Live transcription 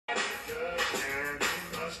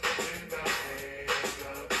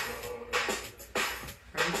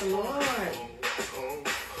Praise the Lord.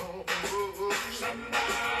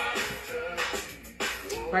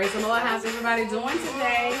 Praise the Lord. How's everybody doing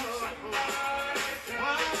today?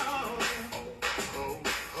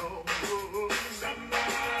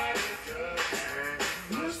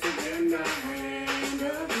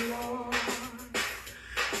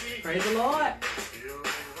 Praise the Lord.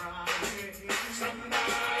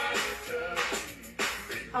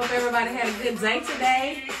 Hope everybody had a good day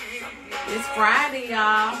today. It's Friday,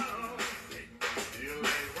 y'all.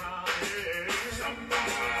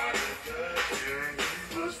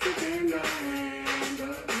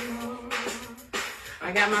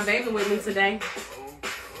 I got my baby with me today.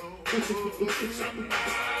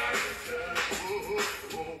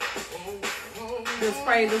 Just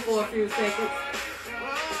praise him for a few seconds.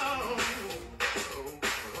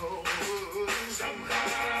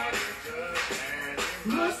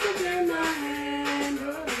 Must have been the hand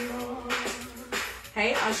of the Lord.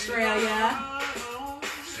 Hey, Australia.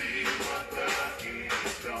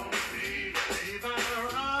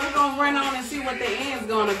 We're going to run on and see what the end's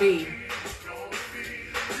going to be.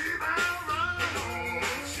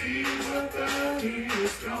 See what the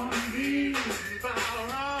end's going to be.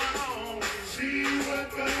 See what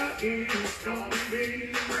the end's going to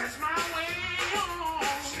be. Press my way on.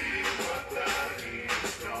 See what the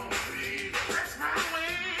end's going to be. Press my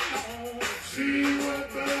way on. See what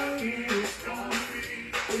the end's going to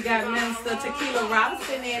be. We got Minister Tequila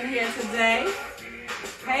Robinson in here today.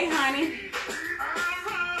 Hey, honey.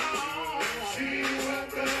 See what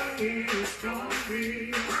the end's going to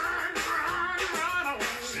be. Run, run, run on.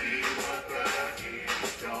 See what the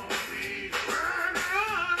end's going to be. Run,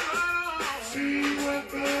 run, run on. See what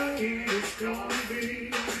the end's going to be.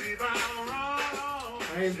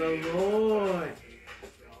 Praise the Lord.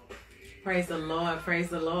 Praise the Lord. Praise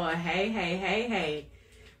the Lord. Hey, hey, hey, hey.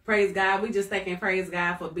 Praise God. We just thank and praise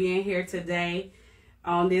God for being here today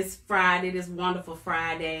on this Friday, this wonderful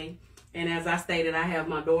Friday. And as I stated, I have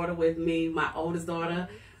my daughter with me, my oldest daughter,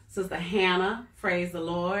 Sister Hannah. Praise the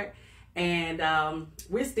Lord. And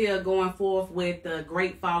we're still going forth with the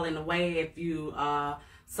great falling away. If you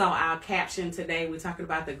saw our caption today, we're talking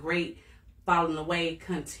about the great falling away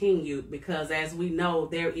continued, because as we know,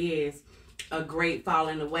 there is a great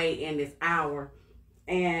falling away in this hour.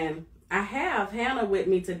 And I have Hannah with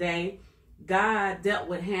me today. God dealt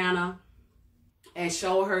with Hannah and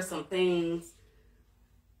showed her some things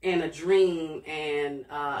in a dream, and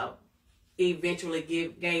eventually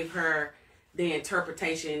gave her the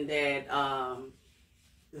interpretation that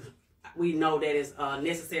we know that is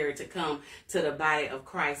necessary to come to the body of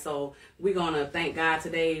Christ. So we're going to thank God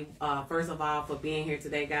today, first of all, for being here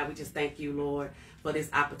today. God, we just thank you, Lord, for this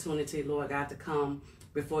opportunity, Lord God, to come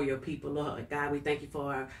before your people. Lord God, we thank you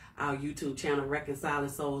for our YouTube channel, Reconciling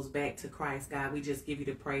Souls Back to Christ. God, we just give you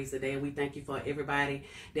the praise today. We thank you for everybody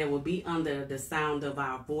that will be under the sound of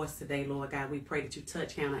our voice today, Lord God. We pray that you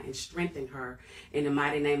touch Hannah and strengthen her in the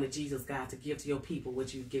mighty name of Jesus, God, to give to your people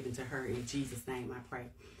what you've given to her. In Jesus' name I pray.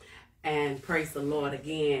 And praise the Lord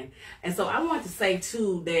again. And so I want to say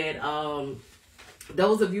too that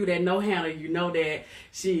those of you that know Hannah, you know that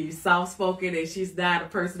she's soft-spoken and she's not a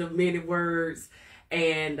person of many words.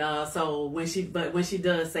 And so when she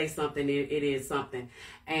does say something, it is something.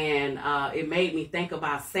 And it made me think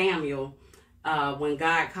about Samuel. When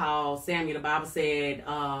God called Samuel, the Bible said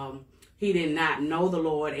he did not know the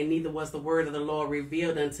Lord, and neither was the word of the Lord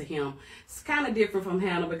revealed unto him. It's kind of different from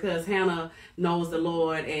Hannah, because Hannah knows the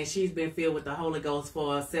Lord and she's been filled with the Holy Ghost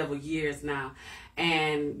for several years now.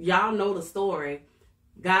 And y'all know the story.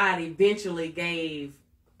 God eventually gave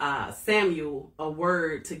Samuel a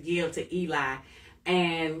word to give to Eli.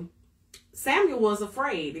 And Samuel was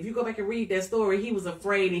afraid. If you go back and read that story, he was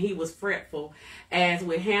afraid and he was fretful. As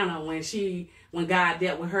with Hannah, when God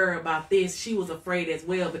dealt with her about this, she was afraid as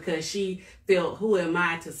well, because she felt, who am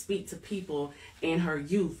I to speak to people in her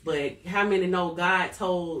youth? But how many know God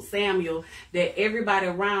told Samuel that everybody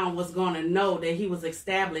around was going to know that he was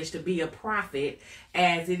established to be a prophet,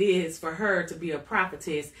 as it is for her to be a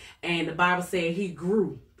prophetess. And the Bible said he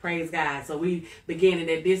grew. Praise God. So we beginning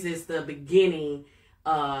that this is the beginning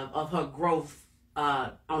of her growth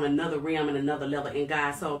on another realm and another level in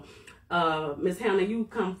God. So Miss Hannah, you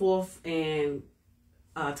come forth and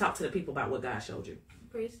talk to the people about what God showed you.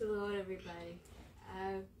 Praise the Lord, everybody.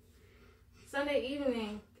 Sunday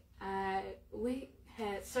evening, we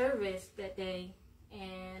had service that day,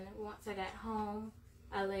 and once I got home,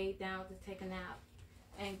 I laid down to take a nap,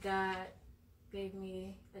 and God gave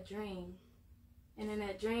me a dream. And in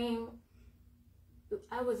that dream,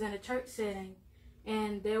 I was in a church setting,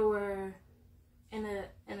 and there were in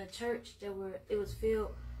a church it was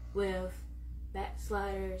filled with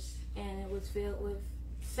backsliders, and it was filled with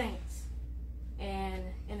saints. And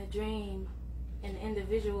in a dream, an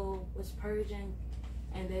individual was purging,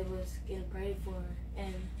 and they was getting prayed for,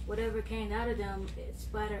 and whatever came out of them, it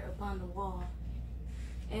splattered upon the wall.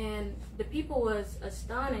 And the people was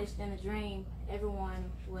astonished in the dream. Everyone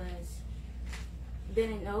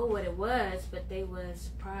didn't know what it was, but they was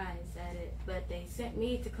surprised at it. But they sent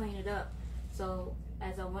me to clean it up. So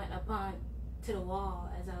as I went to the wall,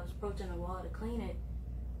 as I was approaching the wall to clean it,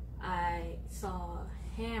 I saw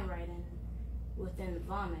handwriting within the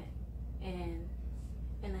vomit. And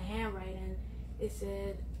in the handwriting, it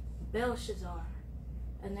said Belshazzar.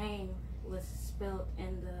 A name was spelled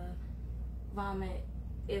in the vomit.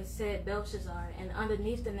 It said Belshazzar, and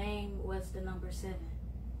underneath the name was the number 7.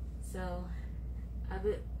 So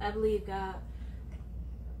I believe God.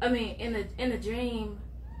 I mean, in the dream,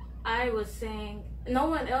 I was saying, no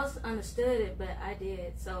one else understood it, but I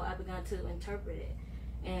did. So I began to interpret it.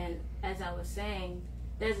 And as I was saying,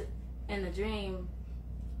 in the dream,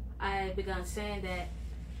 I began saying that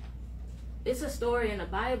it's a story in the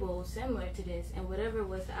Bible similar to this, and whatever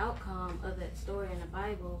was the outcome of that story in the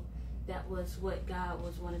Bible, that was what God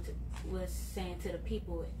was saying to the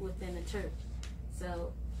people within the church.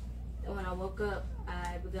 So when I woke up,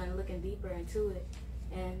 I began looking deeper into it,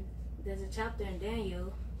 and there's a chapter in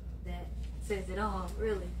Daniel that says it all,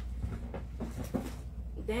 really.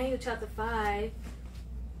 Daniel chapter 5,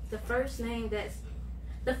 the first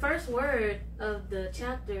word of the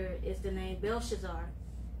chapter is the name Belshazzar.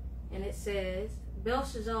 And it says,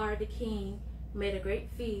 Belshazzar the king made a great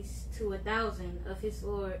feast to 1,000 of his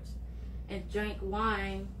lords, and drank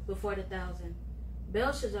wine before the 1,000.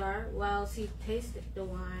 Belshazzar, whilst he tasted the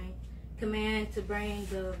wine, commanded to bring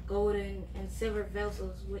the golden and silver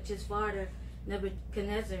vessels which his father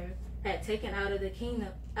Nebuchadnezzar had taken out of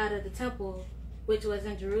the temple which was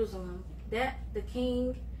in Jerusalem, that the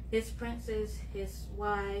king, his princes, his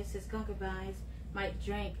wives, his concubines might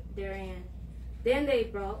drink therein. Then they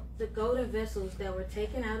brought the golden vessels that were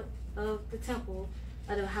taken out of the temple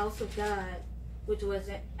of the house of God, which was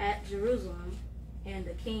at Jerusalem, and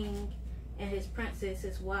the king and his princes,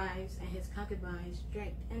 his wives, and his concubines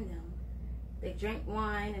drank in them. They drank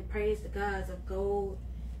wine and praised the gods of gold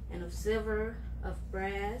and of silver, of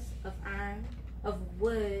brass, of iron, of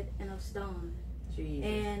wood, and of stone. Jesus.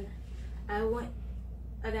 And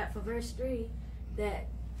I got from verse 3 that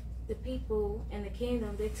the people in the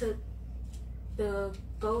kingdom, they took the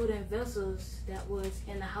golden vessels that was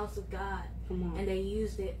in the house of God, and they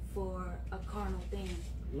used it for a carnal thing.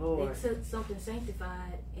 Lord. They took something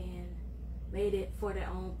sanctified and made it for their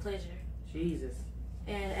own pleasure. Jesus.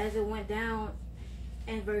 And as it went down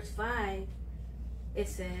in verse 5, it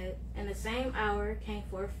said, in the same hour came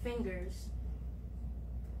forth fingers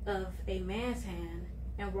of a man's hand,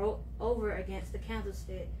 and wrote over against the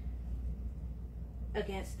candlestick,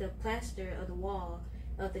 against the plaster of the wall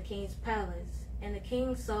of the king's palace. And the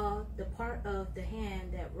king saw the part of the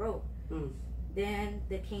hand that wrote. Then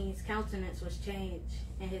the king's countenance was changed,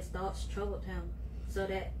 and his thoughts troubled him, so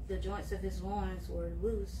that the joints of his loins were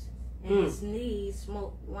loose, and his knees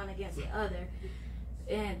smote one against the other.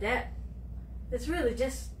 And it's really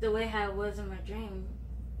just the way how it was in my dream.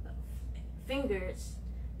 Fingers,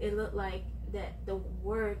 it looked like that the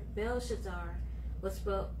word Belshazzar was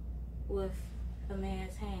spelled with a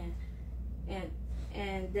man's hand,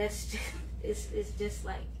 and that's just, it's just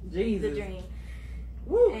like Jesus. the dream.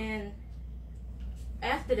 Woo. And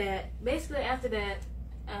after that,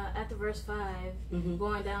 after verse 5,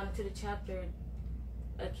 going down into the chapter,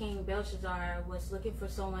 King Belshazzar was looking for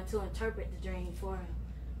someone to interpret the dream for him.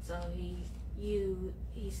 So he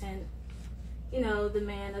sent, the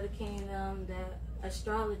man of the kingdom, the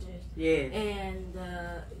astrologers, and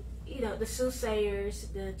the soothsayers,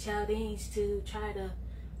 the Chaldeans, to try to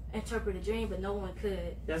interpret a dream, but no one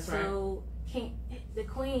could. That's right. So the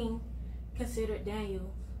queen considered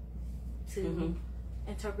Daniel to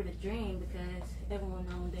interpret a dream, because everyone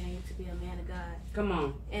known Daniel to be a man of God. Come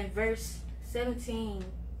on. And verse 17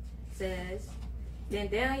 says, then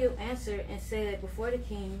Daniel answered and said before the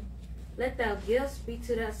king, let thou gifts be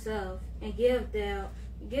to thyself, and give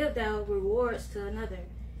thou rewards to another.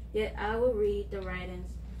 Yet I will read the writings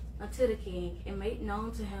unto the king, and make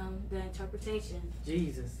known to him the interpretation.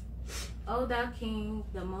 Jesus. O thou king,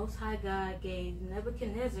 the most high God gave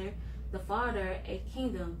Nebuchadnezzar the father a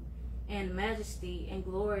kingdom, and majesty, and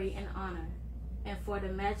glory, and honor. And for the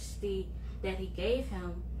majesty that he gave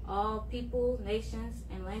him, all people, nations,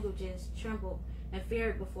 and languages trembled and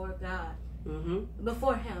feared before God.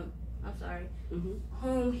 Before him,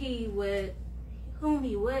 whom he whom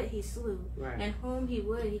he would he slew, Right. and whom he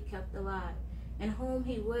would he kept alive, and whom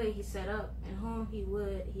he would he set up, and whom he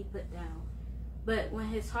would he put down. But when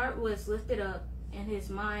his heart was lifted up, and his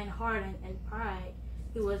mind hardened in pride,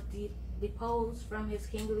 he was deposed from his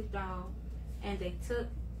kingly throne, and they took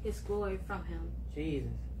his glory from him.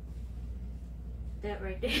 Jesus. That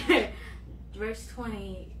right there. Verse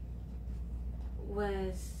 20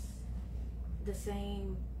 was the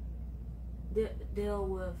same deal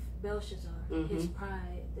with Belshazzar, his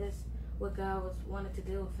pride. That's what God wanted to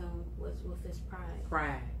deal with him, was with his pride.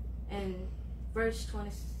 Pride. And verse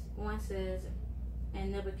 21 says,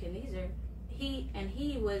 and Nebuchadnezzar,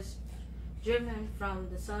 he was driven from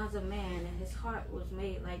the sons of man, and his heart was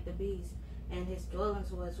made like the beast, and his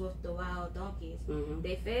dwellings was with the wild donkeys.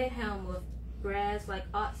 They fed him with grass like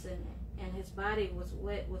oxen, and his body was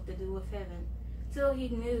wet with the dew of heaven, till he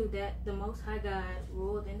knew that the Most High God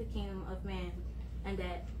ruled in the kingdom of man, and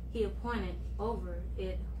that he appointed over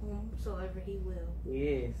it whomsoever he will.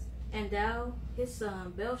 Yes. And thou, his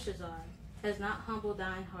son Belshazzar, has not humbled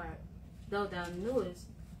thine heart, though thou knewest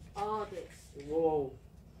all this. Whoa.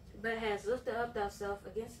 But has lifted up thyself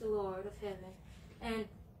against the Lord of heaven, and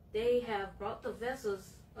they have brought the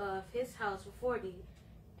vessels of his house before thee,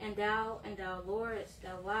 and thou lords,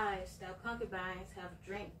 thou wives, thou concubines have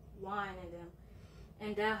drank wine in them,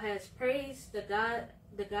 and thou hast praised the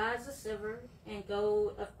gods of silver and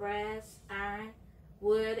gold, of brass, iron,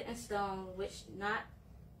 wood, and stone, which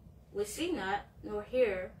see not, nor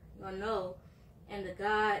hear, nor know, and the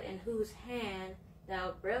God in whose hand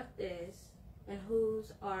thou breath is, and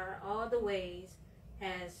whose are all the ways,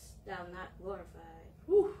 hast thou not glorified.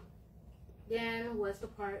 Whew. Then was the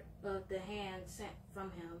part of the hand sent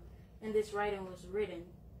from him, and this writing was written.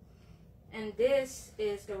 And this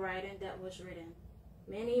is the writing that was written.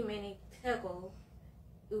 Many tekel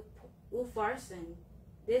upharsin.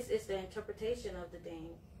 This is the interpretation of the thing.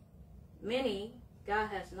 Many, God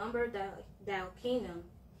has numbered thou kingdom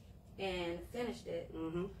and finished it.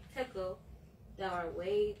 Tekel, thou art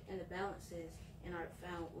weighed in the balances and art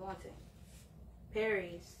found wanting.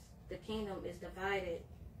 Paris, the kingdom is divided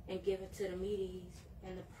and given to the Medes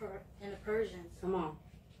and the Persians. Come on.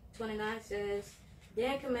 29 says,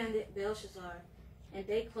 then commanded Belshazzar, and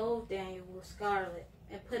they clothed Daniel with scarlet,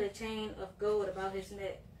 and put a chain of gold about his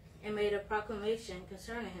neck, and made a proclamation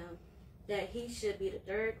concerning him, that he should be the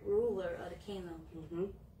third ruler of the kingdom.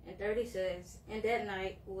 And 30 says, and that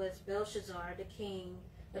night was Belshazzar, the king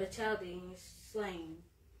of the Chaldeans, slain,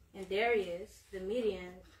 and Darius the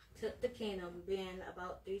Median took the kingdom, being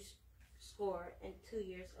about 62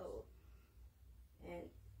 years old. And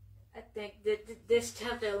I think that this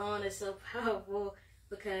chapter alone is so powerful,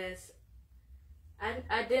 because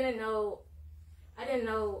I didn't know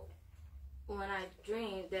when I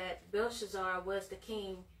dreamed that Belshazzar was the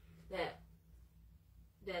king that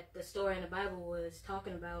the story in the Bible was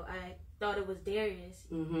talking about. I thought it was Darius,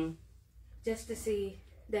 just to see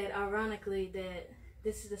that ironically that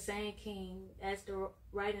this is the same king as the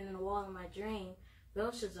writing in the wall in my dream.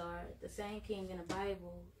 Belshazzar, the same king in the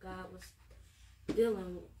Bible, God was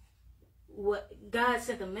dealing. God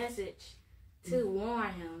sent a message to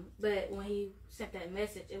warn him, but when he sent that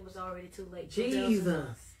message, it was already too late.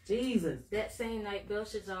 Jesus. That same night,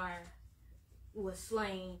 Belshazzar was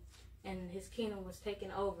slain, and his kingdom was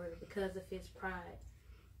taken over because of his pride.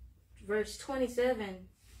 Verse 27,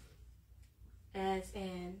 as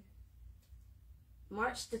in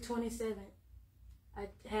March the 27th, I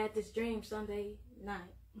had this dream Sunday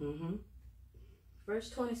night. Verse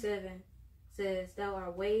 27 says, thou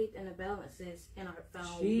art weighed in the balances and art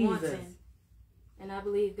found wanting. And I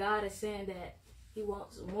believe God is saying that he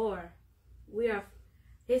wants more. We are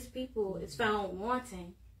his people is found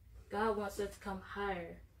wanting. God wants us to come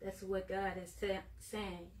higher. That's what God is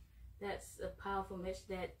saying. That's a powerful message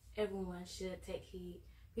that everyone should take heed.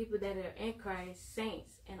 People that are in Christ,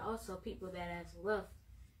 saints, and also people that has left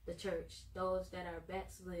the church, those that are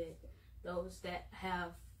backslid, those that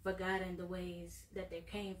have forgotten the ways that they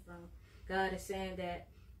came from. God is saying that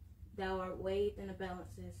thou art weighed in the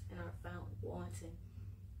balances and art found wanting.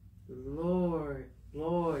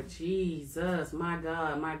 Lord Jesus, my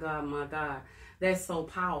God. That's so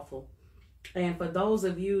powerful. And for those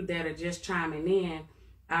of you that are just chiming in,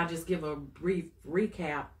 I'll just give a brief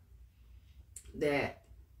recap that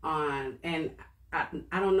and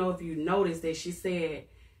I don't know if you noticed that she said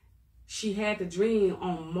she had the dream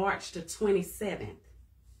on March the 27th.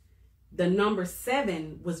 The number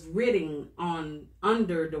 7 was written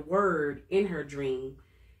under the word in her dream.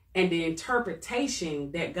 And the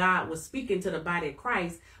interpretation that God was speaking to the body of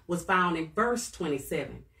Christ was found in verse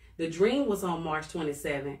 27. The dream was on March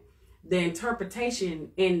 27th. The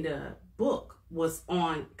interpretation in the book was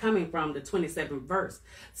on coming from the 27th verse.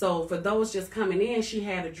 So for those just coming in, she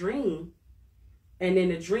had a dream. And in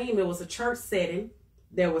the dream, it was a church setting.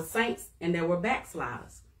 There were saints and there were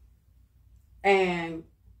backsliders. And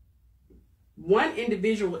one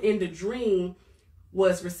individual in the dream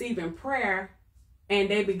was receiving prayer, and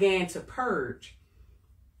they began to purge.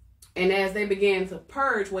 And as they began to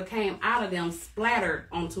purge, what came out of them splattered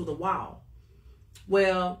onto the wall.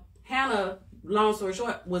 Well, Hannah, long story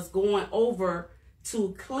short, was going over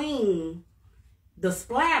to clean the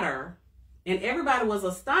splatter, and everybody was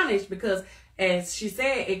astonished because, as she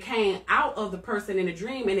said, it came out of the person in the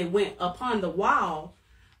dream and it went upon the wall.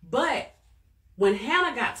 But when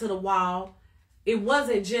Hannah got to the wall, it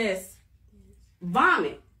wasn't just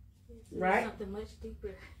vomit, right? Something much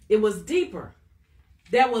deeper. It was deeper.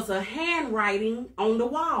 There was a handwriting on the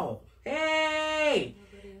wall. Hey!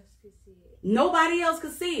 Nobody else could see it. Nobody else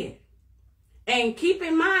could see it. And keep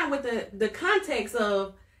in mind with the context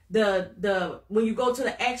of the when you go to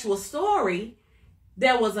the actual story,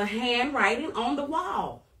 there was a handwriting on the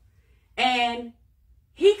wall. And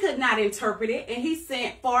he could not interpret it, and he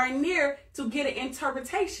sent far and near to get an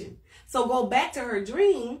interpretation. So go back to her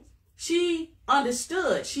dream. She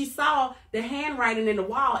understood. She saw the handwriting in the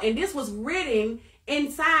wall, and this was written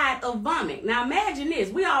inside of vomit. Now imagine this.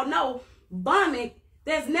 We all know vomit,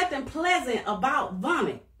 there's nothing pleasant about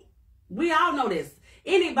vomit. We all know this.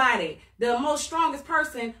 Anybody, the most strongest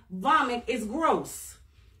person, vomit is gross.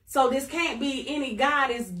 So this can't be any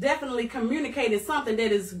God is definitely communicating something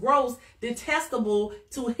that is gross, detestable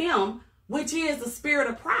to him, which is the spirit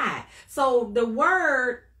of pride. So the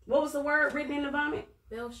word, what was the word written in the vomit?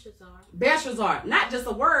 Belshazzar. Belshazzar, not just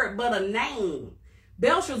a word, but a name.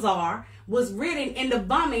 Belshazzar was written in the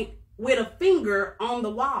vomit with a finger on the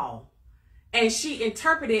wall. And she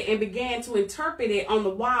interpreted and began to interpret it on the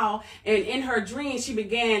wall. And in her dream, she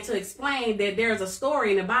began to explain that there's a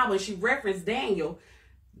story in the Bible. And she referenced Daniel,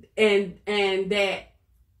 and that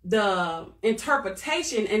the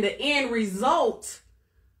interpretation and the end result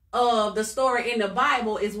of the story in the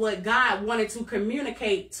Bible is what God wanted to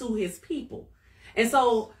communicate to his people. And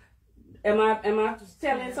so, am I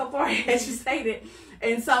telling it so far as you stated?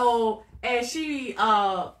 And so, as she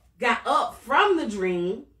got up from the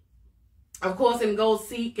dream, of course, and go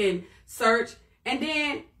seek and search, and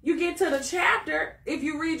then you get to the chapter. If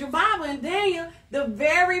you read your Bible in Daniel, the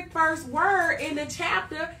very first word in the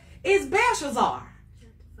chapter is Belshazzar.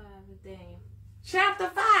 Chapter 5 of Daniel. Chapter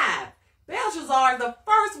 5. Belshazzar is the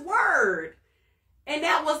first word. And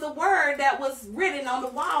that was the word that was written on the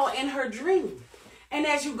wall in her dream. And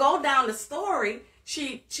as you go down the story,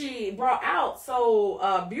 she brought out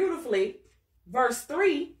so beautifully verse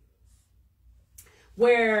 3,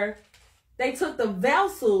 where they took the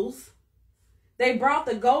vessels, they brought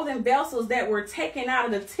the golden vessels that were taken out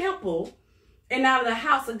of the temple and out of the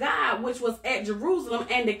house of God, which was at Jerusalem,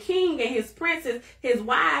 and the king and his princes, his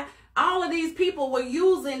wife, all of these people were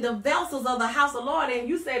using the vessels of the house of the Lord. And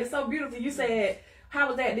you said it so beautifully. You said, how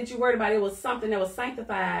was that? Did you worry about it? It was something that was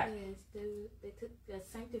sanctified. Yes, they took the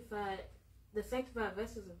sanctified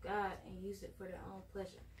vessels of God and used it for their own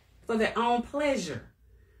pleasure. For their own pleasure.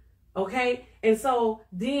 Okay? And so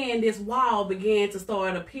then this wall began to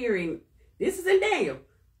start appearing. This is in Daniel,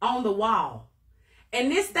 on the wall. And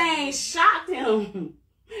this thing shocked him.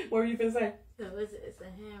 What were you going to say? So it's a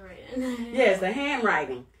handwriting. Yes, the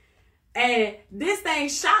handwriting. And this thing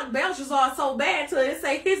shocked Belshazzar so bad till it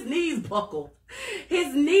say his knees buckled.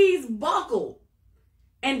 His knees buckled.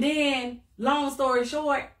 And then, long story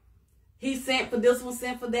short, he sent for this one,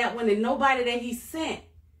 sent for that one, and nobody that he sent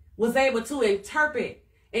was able to interpret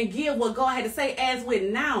and give what God had to say. As with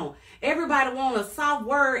now, everybody wants a soft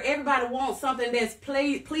word. Everybody wants something that's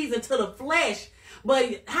pleasing to the flesh.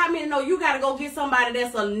 But how many know you got to go get somebody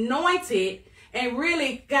that's anointed and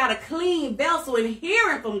really got a clean vessel and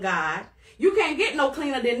hearing from God? You can't get no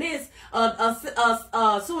cleaner than this.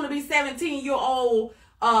 Soon to be 17-year-old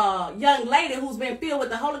young lady who's been filled with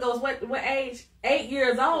the Holy Ghost. What age? 8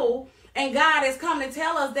 years old. And God has come to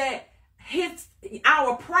tell us that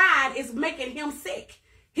our pride is making him sick.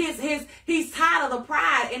 He's tired of the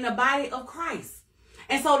pride in the body of Christ.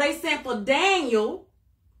 And so they sent for Daniel,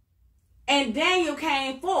 and Daniel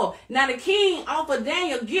came forth. Now the king offered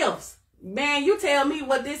Daniel gifts. Man, you tell me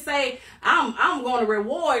what this say. I'm going to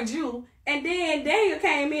reward you. And then Daniel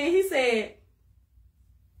came in. He said,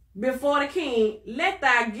 before the king, let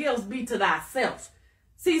thy gifts be to thyself.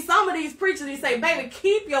 See, some of these preachers, they say, baby,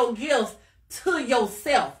 keep your gifts to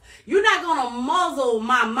yourself. You're not going to muzzle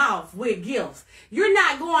my mouth with gifts. You're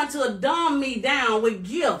not going to dumb me down with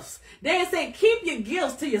gifts. They say, keep your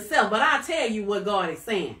gifts to yourself. But I tell you what God is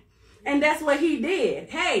saying. And that's what he did.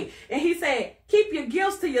 Hey, and he said, keep your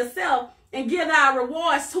gifts to yourself and give our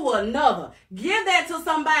rewards to another. Give that to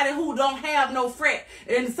somebody who don't have no fret,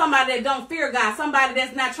 and somebody that don't fear God, somebody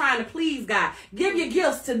that's not trying to please God. Give your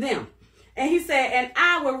gifts to them. And he said, and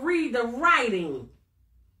I will read the writing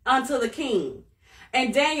unto the king.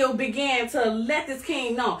 And Daniel began to let this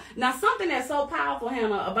king know. Now, something that's so powerful,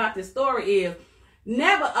 Hannah, about this story is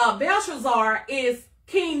Belshazzar is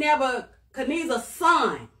King Nebuchadnezzar's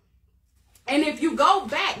son. And if you go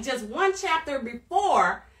back just one chapter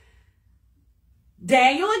before,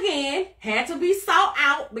 Daniel again had to be sought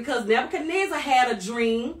out because Nebuchadnezzar had a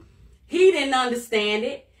dream. He didn't understand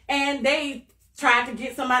it. And they tried to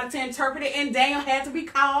get somebody to interpret it. And Daniel had to be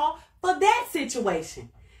called for that situation.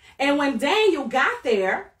 And when Daniel got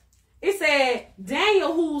there, it said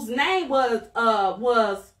Daniel, whose name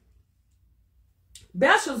was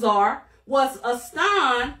Belshazzar, was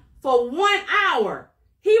astonished for 1 hour.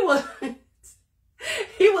 He was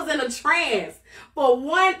in a trance for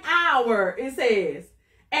 1 hour, it says,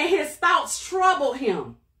 and his thoughts troubled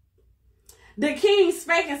him. The king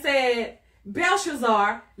spake and said,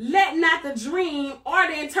 Belshazzar, let not the dream or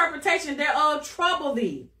the interpretation thereof trouble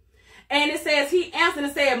thee. And it says, he answered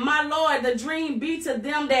and said, my Lord, the dream be to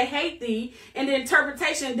them that hate thee, and the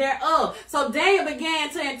interpretation thereof. So Daniel began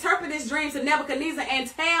to interpret his dreams to Nebuchadnezzar and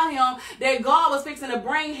tell him that God was fixing to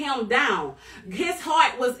bring him down. His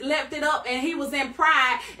heart was lifted up, and he was in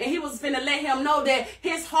pride, and he was finna let him know that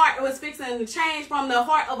his heart was fixing to change from the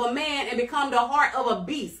heart of a man and become the heart of a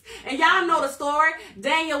beast. And y'all know the story.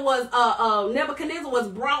 Daniel was, Nebuchadnezzar was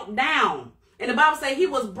brought down. And the Bible says he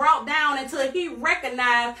was brought down until he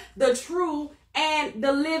recognized the true and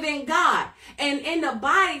the living God. And in the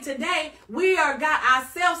body today, we are got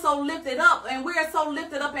ourselves so lifted up, and we are so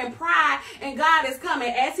lifted up in pride, and God is coming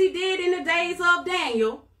as he did in the days of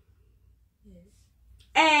Daniel.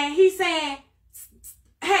 And he's saying,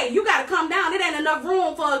 hey, you got to come down. It ain't enough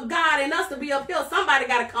room for God and us to be up here. Somebody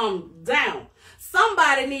got to come down.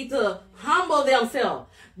 Somebody needs to humble themselves.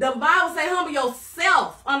 The Bible say humble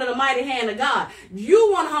yourself under the mighty hand of God.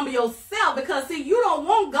 You want to humble yourself because, see, you don't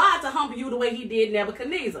want God to humble you the way he did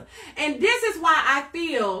Nebuchadnezzar. And this is why I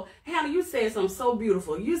feel, Hannah, you said something so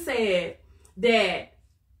beautiful. You said that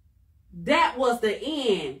was the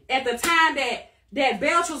end. At the time that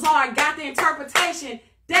Belshazzar got the interpretation,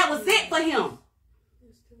 that was it for him.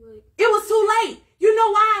 It was too late. You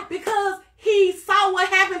know why? Because he saw what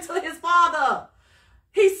happened to his father.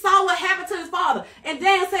 He saw what happened to his father. And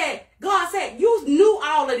Dan said, God said, you knew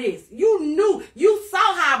all of this. You knew. You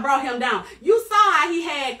saw how I brought him down. You saw how he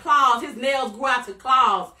had claws. His nails grew out to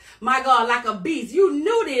claws. My God, like a beast. You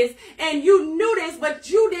knew this, and you knew this, but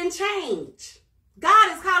you didn't change.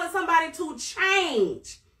 God is calling somebody to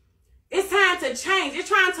change. It's time to change. It's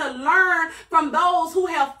trying to learn from those who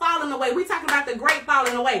have fallen away. We're talking about the great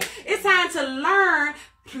falling away. It's time to learn.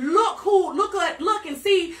 Look and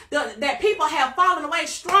see that people have fallen away.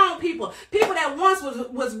 Strong people that once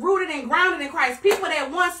was rooted and grounded in Christ, people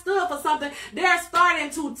that once stood for something, they're starting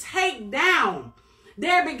to take down.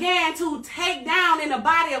 They began to take down in the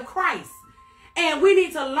body of Christ. And we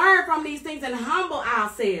need to learn from these things and humble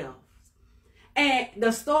ourselves. And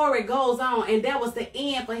the story goes on, and that was the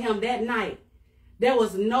end for him that night. There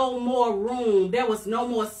was no more room. There was no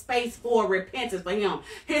more space for repentance for him.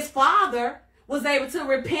 His father was able to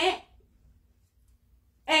repent,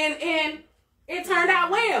 and it turned out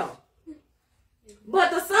well.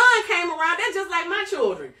 But the son came around. That's just like my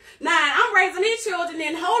children. Now, I'm raising these children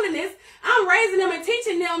in holiness. I'm raising them and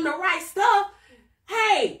teaching them the right stuff.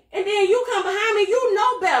 Hey, and then you come behind me, you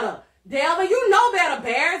know better. Delvin, you know better.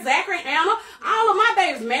 Bear, Zachary, Hannah, all of my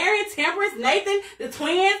babies, Mary, Temperance, Nathan, the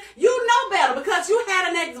twins, you know better because you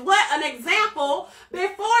had an example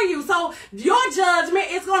before you. So your judgment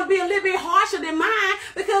is going to be a little bit harsher than mine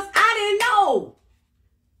because I didn't know.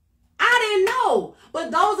 But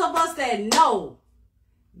those of us that know,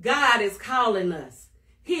 God is calling us.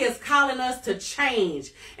 He is calling us to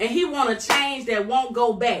change. And he wants a change that won't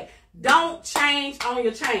go back. Don't change on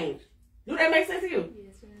your change. Do that make sense to you?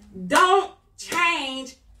 Don't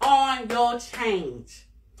change on your change.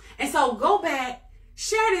 And so go back,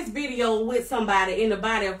 share this video with somebody in the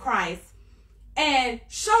body of Christ, and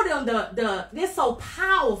show them this so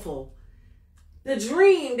powerful, the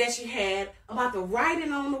dream that she had about the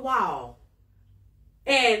writing on the wall.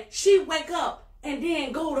 And she wake up and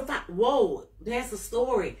then go to find, whoa, that's a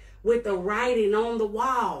story with the writing on the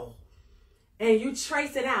wall. And you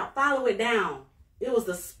trace it out, follow it down. It was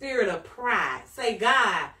the spirit of pride. Say,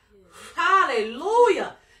 God,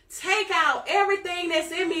 hallelujah. Take out everything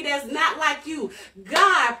that's in me that's not like you.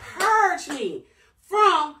 God, purge me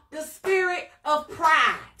from the spirit of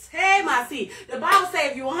pride. Hey, my seed. The Bible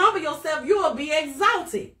says if you humble yourself, you will be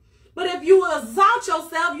exalted. But if you exalt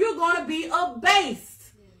yourself, you're going to be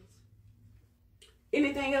abased.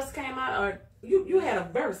 Anything else came out? Or you had a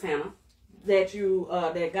verse, Hannah, that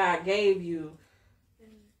that God gave you.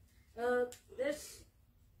 This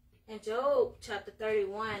in Job chapter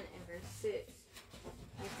 31 and verse 6,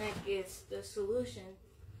 I think it's the solution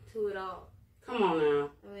to it all. Come on now.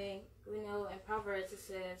 I mean, we know in Proverbs it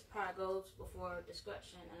says pride goes before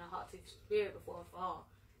destruction and a haughty spirit before a fall.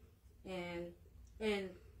 And in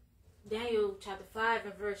Daniel chapter 5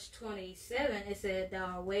 and verse 27, it said thou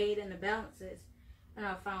art weighed in the balances and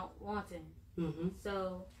are found wanting. Mm-hmm.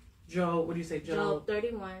 So Job, what do you say, Job? Job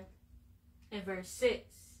 31 and verse 6.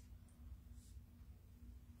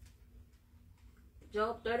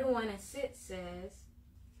 Job 31 and 6 says,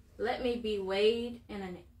 let me be weighed in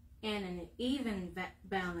an even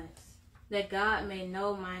balance, that God may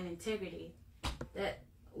know mine integrity. That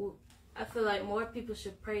I feel like more people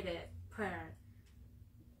should pray that prayer,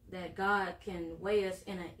 that God can weigh us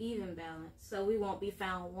in an even balance so we won't be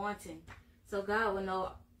found wanting. So God will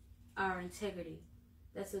know our integrity.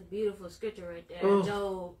 That's a beautiful scripture right there,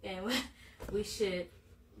 Job. And we should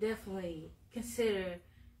definitely consider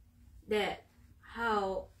that,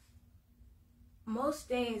 how most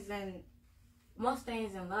things in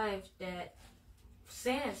life, that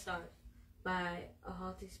sin starts by a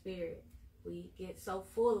haughty spirit. We get so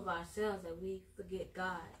full of ourselves that we forget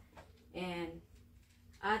God. And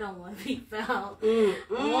I don't want to be found wanting.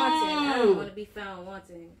 I don't want to be found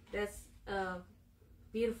wanting. That's a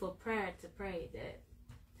beautiful prayer to pray, that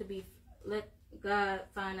let God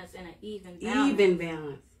find us in an even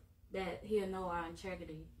balance. That He'll know our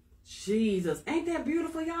integrity. Jesus, ain't that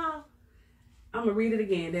beautiful, y'all? I'm gonna read it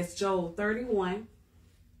again. That's Job 31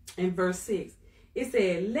 and verse 6. It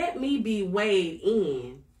said, let me be weighed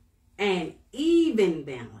in an even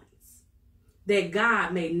balance, that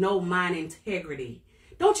God may know mine integrity.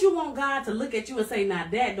 Don't you want God to look at you and say, now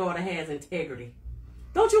that daughter has integrity?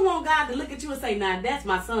 Don't you want God to look at you and say, now that's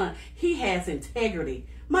my son, he has integrity?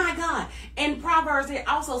 My God. In Proverbs, it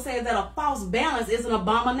also says that a false balance is an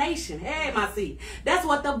abomination. Hey, my seed. That's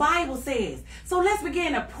what the Bible says. So let's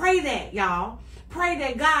begin to pray that, y'all. Pray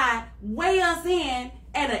that God weigh us in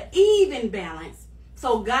at an even balance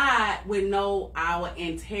so God will know our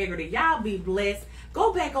integrity. Y'all be blessed.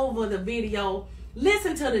 Go back over the video.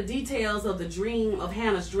 Listen to the details of the dream, of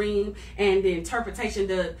Hannah's dream, and the interpretation.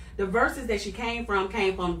 The verses that she came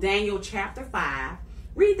from Daniel chapter 5.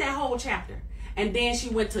 Read that whole chapter. And then she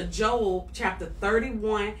went to Job chapter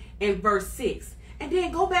 31 and verse 6. And then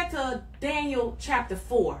go back to Daniel chapter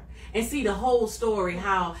 4 and see the whole story,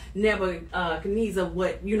 how Nebuchadnezzar,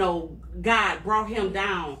 God brought him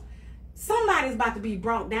down. Somebody's about to be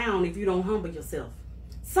brought down if you don't humble yourself.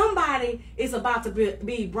 Somebody is about to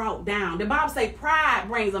be brought down. The Bible says pride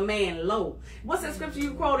brings a man low. What's that scripture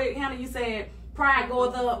you quoted, Hannah? You said pride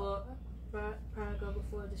goeth up. Pride go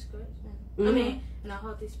before destruction. Mm-hmm. I mean, and a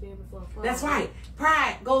haughty spirit before a fall. That's right.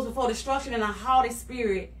 Pride goes before destruction and a haughty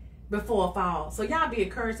spirit before a fall. So y'all be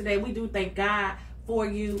encouraged today. We do thank God for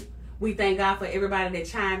you. We thank God for everybody that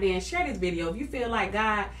chimed in. Share this video. If you feel like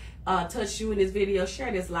God touched you in this video,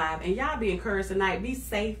 share this live. And y'all be encouraged tonight. Be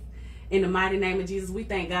safe. In the mighty name of Jesus, we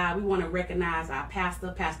thank God. We want to recognize our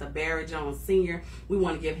pastor, Pastor Barry Jones Sr. We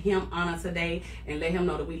want to give him honor today and let him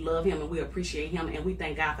know that we love him and we appreciate him. And we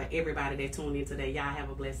thank God for everybody that tuned in today. Y'all have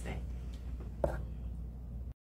a blessed day.